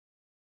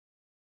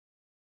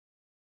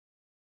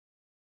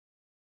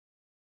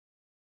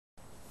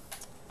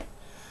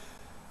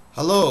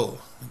Hello,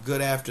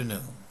 good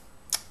afternoon.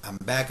 I'm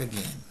back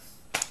again.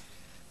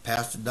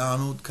 Pastor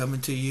Donald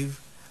coming to you,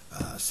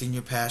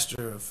 Senior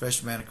Pastor of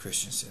Fresh Manna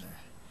Christian Center.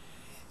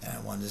 And I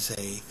wanted to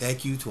say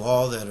thank you to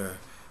all that are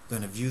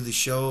going to view the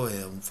show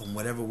from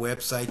whatever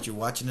website you're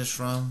watching us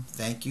from.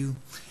 Thank you.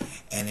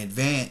 And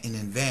in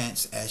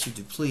advance, ask you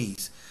to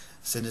please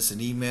send us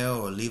an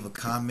email or leave a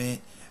comment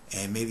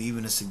and maybe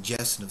even a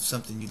suggestion of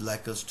something you'd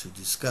like us to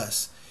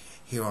discuss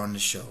here on the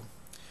show.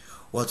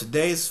 Well,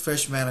 today's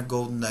Fresh Manna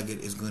Golden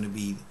Nugget is going to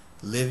be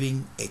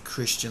living a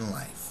Christian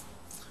life.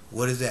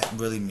 What does that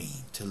really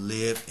mean, to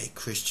live a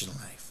Christian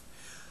life?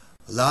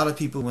 A lot of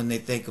people, when they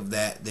think of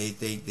that, they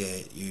think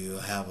that you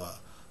have a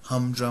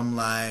humdrum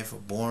life, a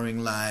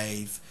boring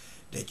life,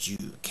 that you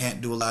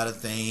can't do a lot of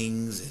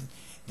things, and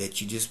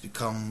that you just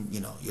become,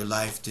 your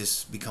life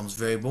just becomes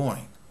very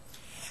boring.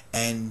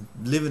 And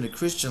living a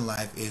Christian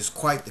life is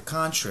quite the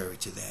contrary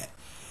to that.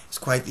 It's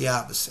quite the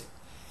opposite.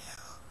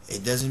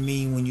 It doesn't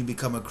mean when you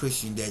become a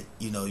Christian that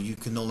you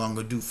can no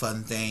longer do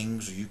fun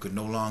things, or you can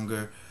no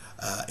longer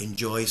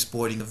enjoy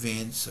sporting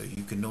events, or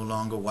you can no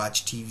longer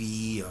watch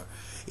TV or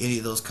any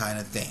of those kind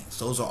of things.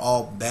 Those are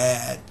all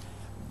bad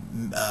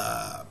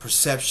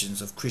perceptions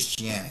of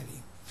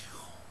Christianity.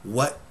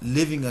 What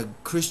living a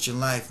Christian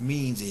life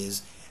means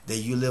is that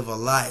you live a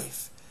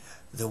life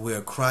that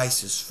where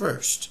Christ is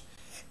first.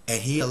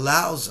 And he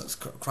allows us.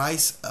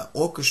 Christ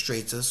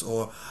orchestrates us,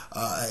 or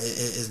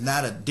is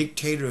not a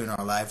dictator in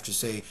our life to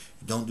say,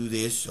 don't do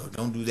this or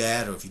don't do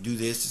that, or if you do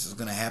this, this is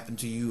going to happen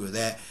to you or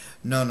that.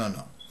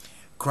 No.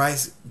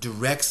 Christ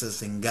directs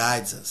us and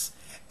guides us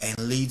and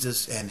leads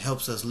us and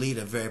helps us lead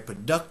a very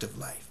productive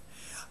life.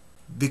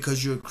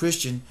 Because you're a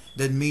Christian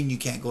doesn't mean you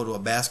can't go to a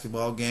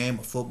basketball game,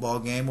 a football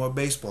game, or a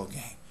baseball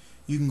game.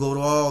 You can go to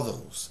all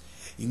those.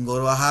 You can go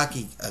to a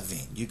hockey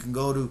event. You can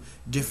go to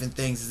different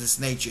things of this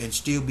nature and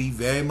still be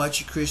very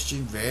much a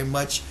Christian, very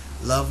much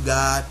love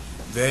God,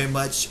 very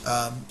much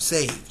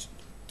saved.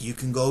 You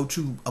can go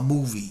to a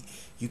movie.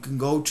 You can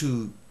go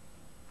to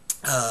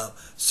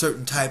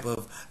certain type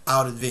of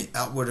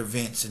outward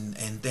events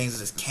and things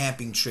as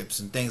camping trips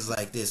and things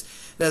like this.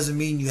 Doesn't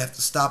mean you have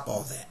to stop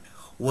all that.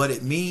 What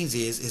it means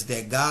is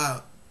that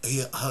God,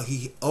 he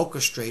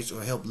orchestrates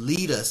or help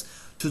lead us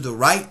to the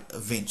right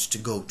events to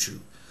go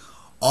to.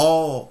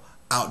 All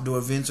outdoor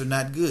events are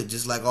not good,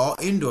 just like all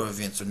indoor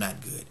events are not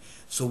good.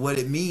 So what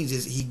it means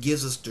is he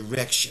gives us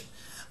direction.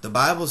 The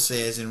Bible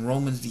says in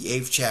Romans the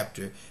 8th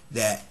chapter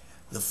that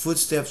the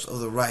footsteps of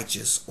the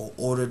righteous are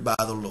ordered by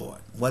the Lord.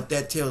 What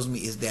that tells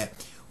me is that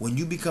when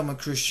you become a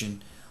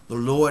Christian, the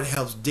Lord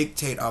helps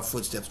dictate our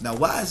footsteps. Now,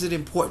 why is it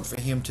important for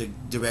him to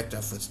direct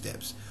our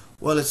footsteps?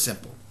 Well, it's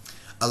simple.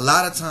 A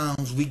lot of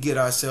times we get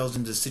ourselves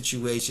into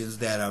situations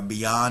that are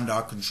beyond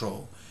our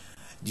control.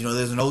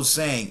 There's an old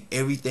saying,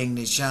 everything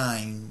that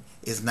shines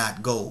is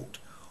not gold,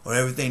 or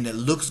everything that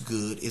looks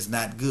good is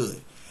not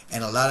good.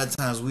 And a lot of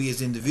times we as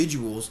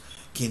individuals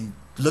can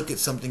look at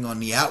something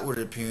on the outward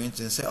appearance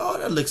and say, oh,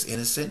 that looks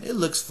innocent, it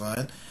looks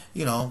fun,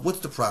 what's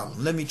the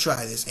problem? Let me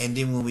try this. And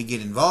then when we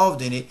get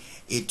involved in it,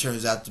 it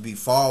turns out to be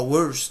far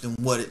worse than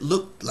what it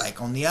looked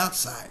like on the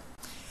outside.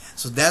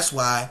 So that's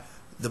why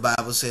the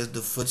Bible says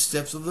the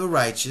footsteps of the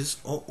righteous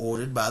are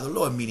ordered by the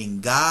Lord,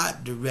 meaning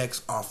God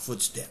directs our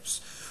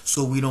footsteps.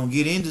 So we don't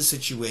get into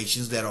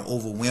situations that are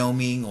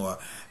overwhelming or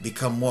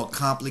become more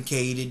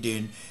complicated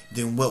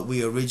than what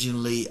we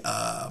originally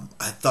I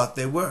thought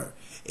they were.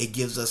 It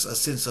gives us a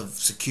sense of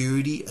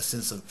security, a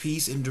sense of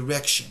peace and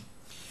direction.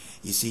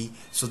 You see,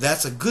 so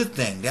that's a good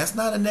thing. That's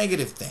not a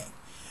negative thing.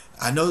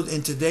 I know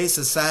in today's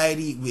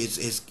society,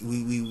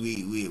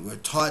 we're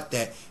taught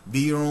that be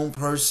your own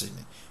person,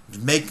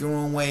 make your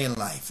own way in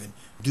life, and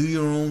do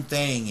your own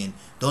thing, and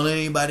don't let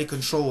anybody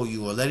control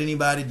you or let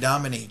anybody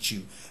dominate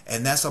you.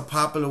 And that's a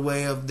popular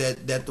way of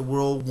that the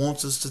world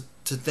wants us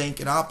to think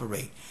and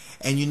operate.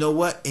 And you know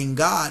what? In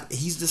God,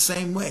 he's the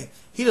same way.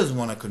 He doesn't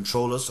want to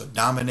control us or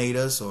dominate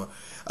us, or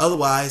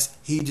otherwise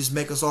he'd just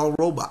make us all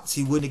robots.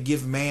 He wouldn't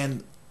give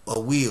man a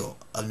will,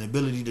 an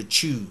ability to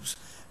choose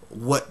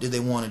what do they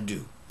want to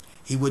do.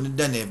 He wouldn't have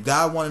done that. If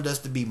God wanted us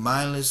to be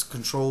mindless,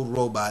 controlled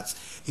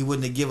robots, he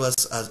wouldn't have given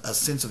us a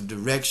sense of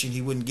direction.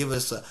 He wouldn't give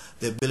us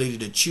the ability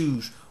to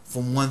choose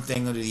from one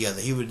thing or the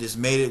other. He would have just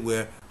made it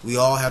where we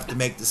all have to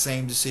make the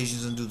same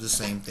decisions and do the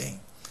same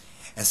thing.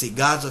 And see,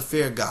 God's a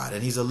fair God,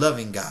 and he's a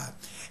loving God.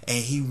 And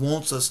he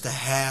wants us to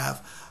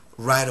have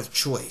right of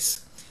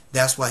choice.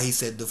 That's why he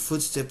said the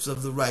footsteps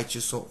of the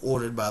righteous are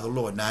ordered by the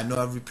Lord. Now, I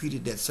know I've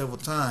repeated that several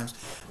times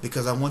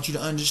because I want you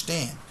to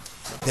understand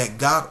that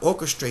God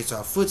orchestrates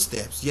our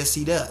footsteps. Yes,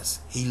 he does.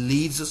 He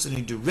leads us and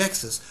he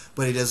directs us,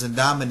 but he doesn't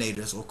dominate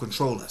us or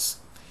control us.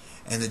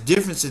 And the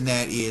difference in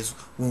that is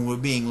when we're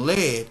being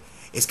led,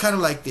 it's kind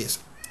of like this.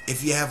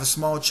 If you have a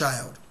small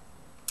child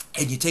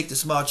and you take the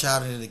small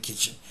child into the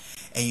kitchen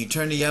and you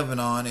turn the oven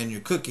on and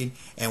you're cooking,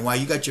 and while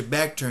you got your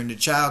back turned, the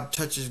child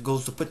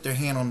goes to put their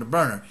hand on the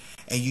burner,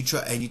 and you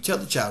tell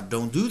the child,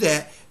 don't do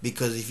that,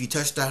 because if you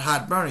touch that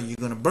hot burner, you're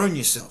going to burn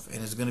yourself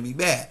and it's going to be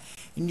bad.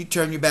 and you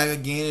turn your back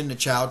again, and the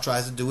child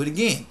tries to do it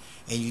again,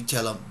 and you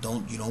tell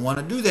them, you don't want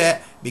to do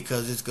that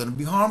because it's going to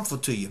be harmful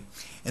to you.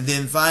 And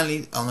then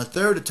finally, on the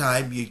third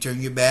time, you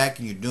turn your back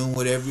and you're doing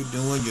whatever you're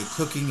doing. You're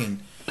cooking and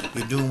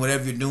you're doing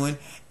whatever you're doing,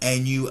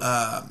 and you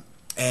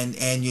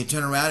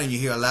turn around and you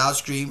hear a loud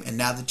scream, and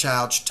now the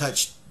child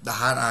touched the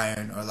hot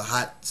iron or the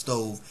hot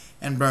stove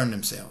and burned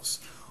themselves.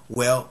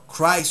 Well,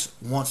 Christ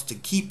wants to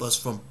keep us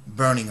from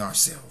burning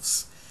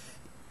ourselves.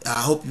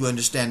 I hope you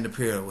understand the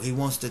parable. He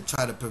wants to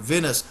try to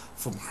prevent us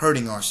from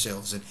hurting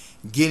ourselves and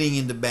getting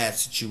into bad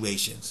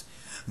situations.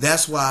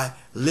 That's why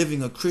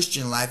living a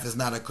Christian life is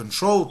not a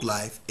controlled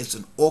life. It's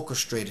an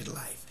orchestrated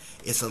life.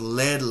 It's a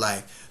led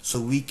life, so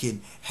we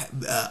can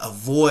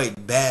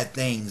avoid bad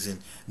things and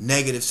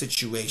negative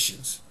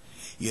situations.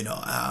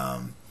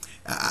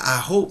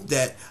 I hope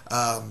that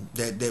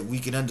that we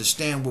can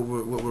understand what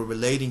we're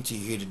relating to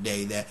here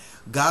today. That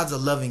God's a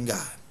loving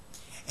God,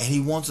 and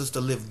He wants us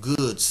to live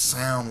good,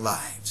 sound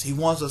lives. He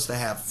wants us to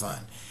have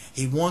fun.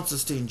 He wants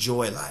us to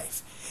enjoy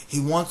life.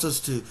 He wants us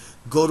to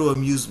go to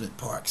amusement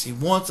parks. He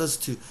wants us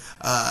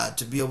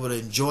to be able to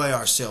enjoy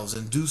ourselves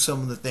and do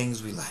some of the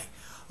things we like.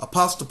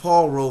 Apostle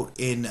Paul wrote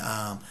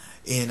I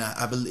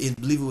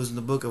believe it was in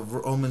the book of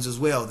Romans as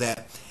well,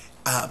 that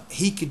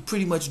he could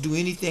pretty much do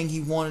anything he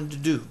wanted to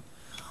do.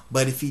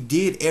 But if he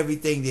did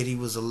everything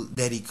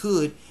that he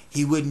could,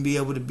 he wouldn't be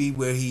able to be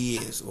where he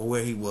is or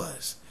where he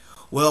was.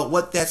 Well,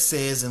 what that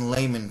says in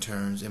layman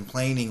terms, in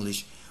plain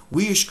English,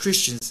 we as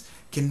Christians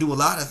can do a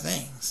lot of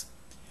things,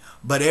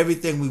 but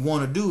everything we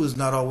want to do is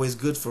not always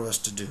good for us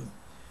to do.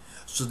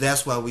 So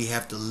that's why we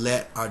have to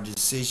let our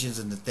decisions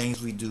and the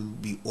things we do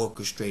be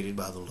orchestrated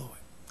by the Lord.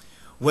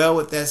 Well,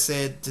 with that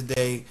said,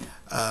 today,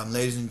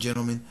 ladies and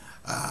gentlemen,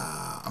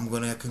 I'm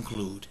going to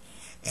conclude.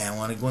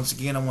 And once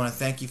again, I want to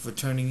thank you for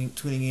tuning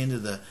in to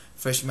the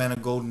Fresh Manna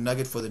Golden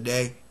Nugget for the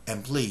day.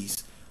 And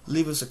please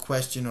leave us a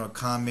question or a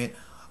comment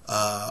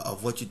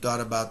of what you thought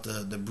about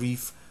the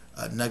brief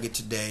nugget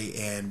today.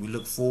 And we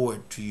look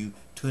forward to you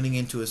tuning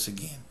in to us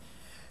again.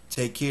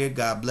 Take care.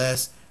 God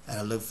bless. And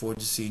I look forward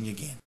to seeing you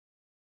again.